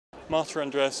Marta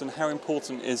Andreasen, how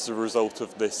important is the result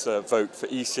of this vote for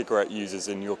e-cigarette users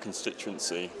in your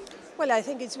constituency? Well, I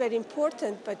think it's very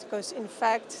important because, in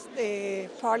fact, the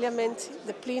Parliament,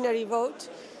 the plenary vote,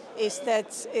 is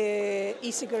that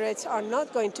e-cigarettes are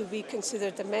not going to be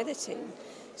considered a medicine.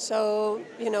 So,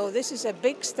 this is a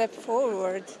big step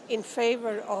forward in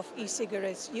favor of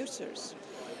e-cigarettes users.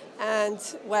 And,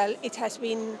 well, it has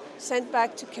been sent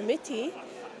back to committee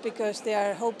because they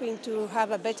are hoping to have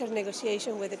a better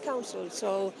negotiation with the Council.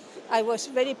 So I was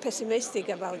very pessimistic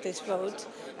about this vote,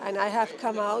 and I have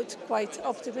come out quite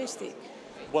optimistic.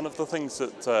 One of the things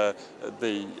that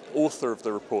the author of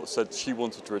the report said she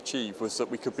wanted to achieve was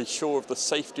that we could be sure of the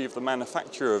safety of the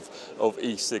manufacture of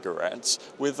e-cigarettes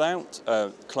without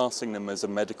classing them as a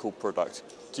medical product.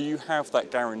 Do you have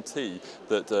that guarantee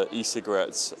that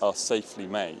e-cigarettes are safely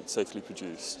made, safely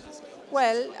produced?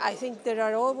 Well, I think there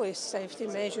are always safety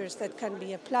measures that can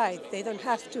be applied. They don't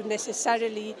have to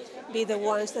necessarily be the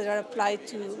ones that are applied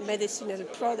to medicinal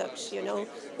products.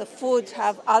 The food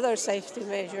have other safety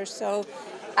measures. So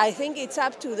I think it's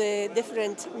up to the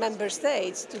different member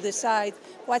states to decide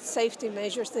what safety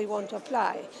measures they want to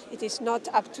apply. It is not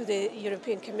up to the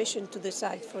European Commission to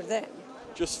decide for them.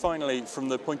 Just finally, from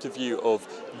the point of view of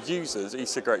users,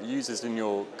 e-cigarette users in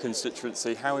your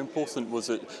constituency, how important was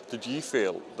it, did you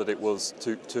feel that it was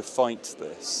to fight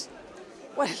this?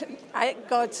 Well, I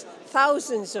got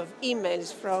thousands of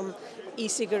emails from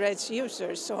e-cigarettes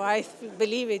users, so I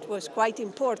believe it was quite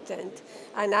important,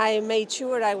 and I made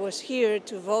sure I was here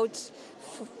to vote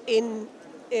in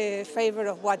favor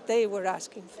of what they were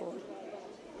asking for.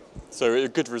 So a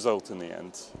good result in the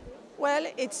end? Well,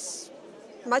 it's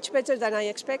much better than I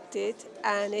expected,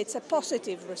 and it's a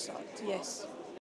positive result, yes.